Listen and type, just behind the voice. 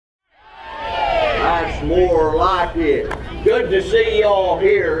more like it. Good to see y'all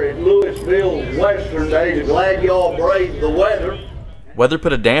here at Louisville's Western Days. Glad y'all braved the weather. Weather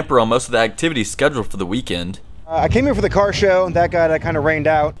put a damper on most of the activities scheduled for the weekend. I came here for the car show, and that kind of rained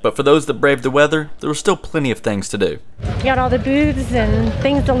out. But for those that braved the weather, there were still plenty of things to do. You got all the booths and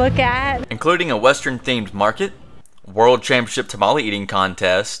things to look at. Including a Western-themed market, World Championship tamale eating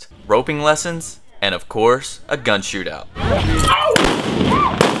contest, roping lessons, and of course, a gun shootout.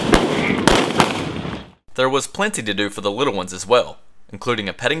 There was plenty to do for the little ones as well, including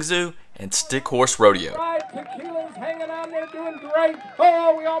a petting zoo and stick horse rodeo. Hanging on there doing great.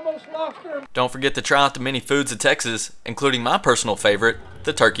 Oh, we almost lost her. Don't forget to try out the many foods of Texas, including my personal favorite,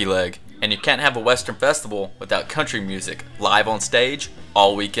 the turkey leg. And you can't have a Western festival without country music live on stage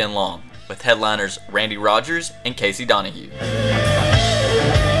all weekend long, with headliners Randy Rogers and Casey Donahue.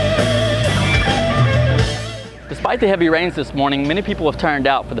 Despite the heavy rains this morning, many people have turned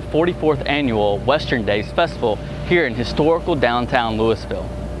out for the 44th annual Western Days Festival here in historical downtown Louisville.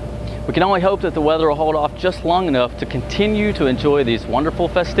 We can only hope that the weather will hold off just long enough to continue to enjoy these wonderful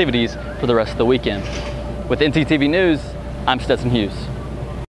festivities for the rest of the weekend. With NCTV News, I'm Stetson Hughes.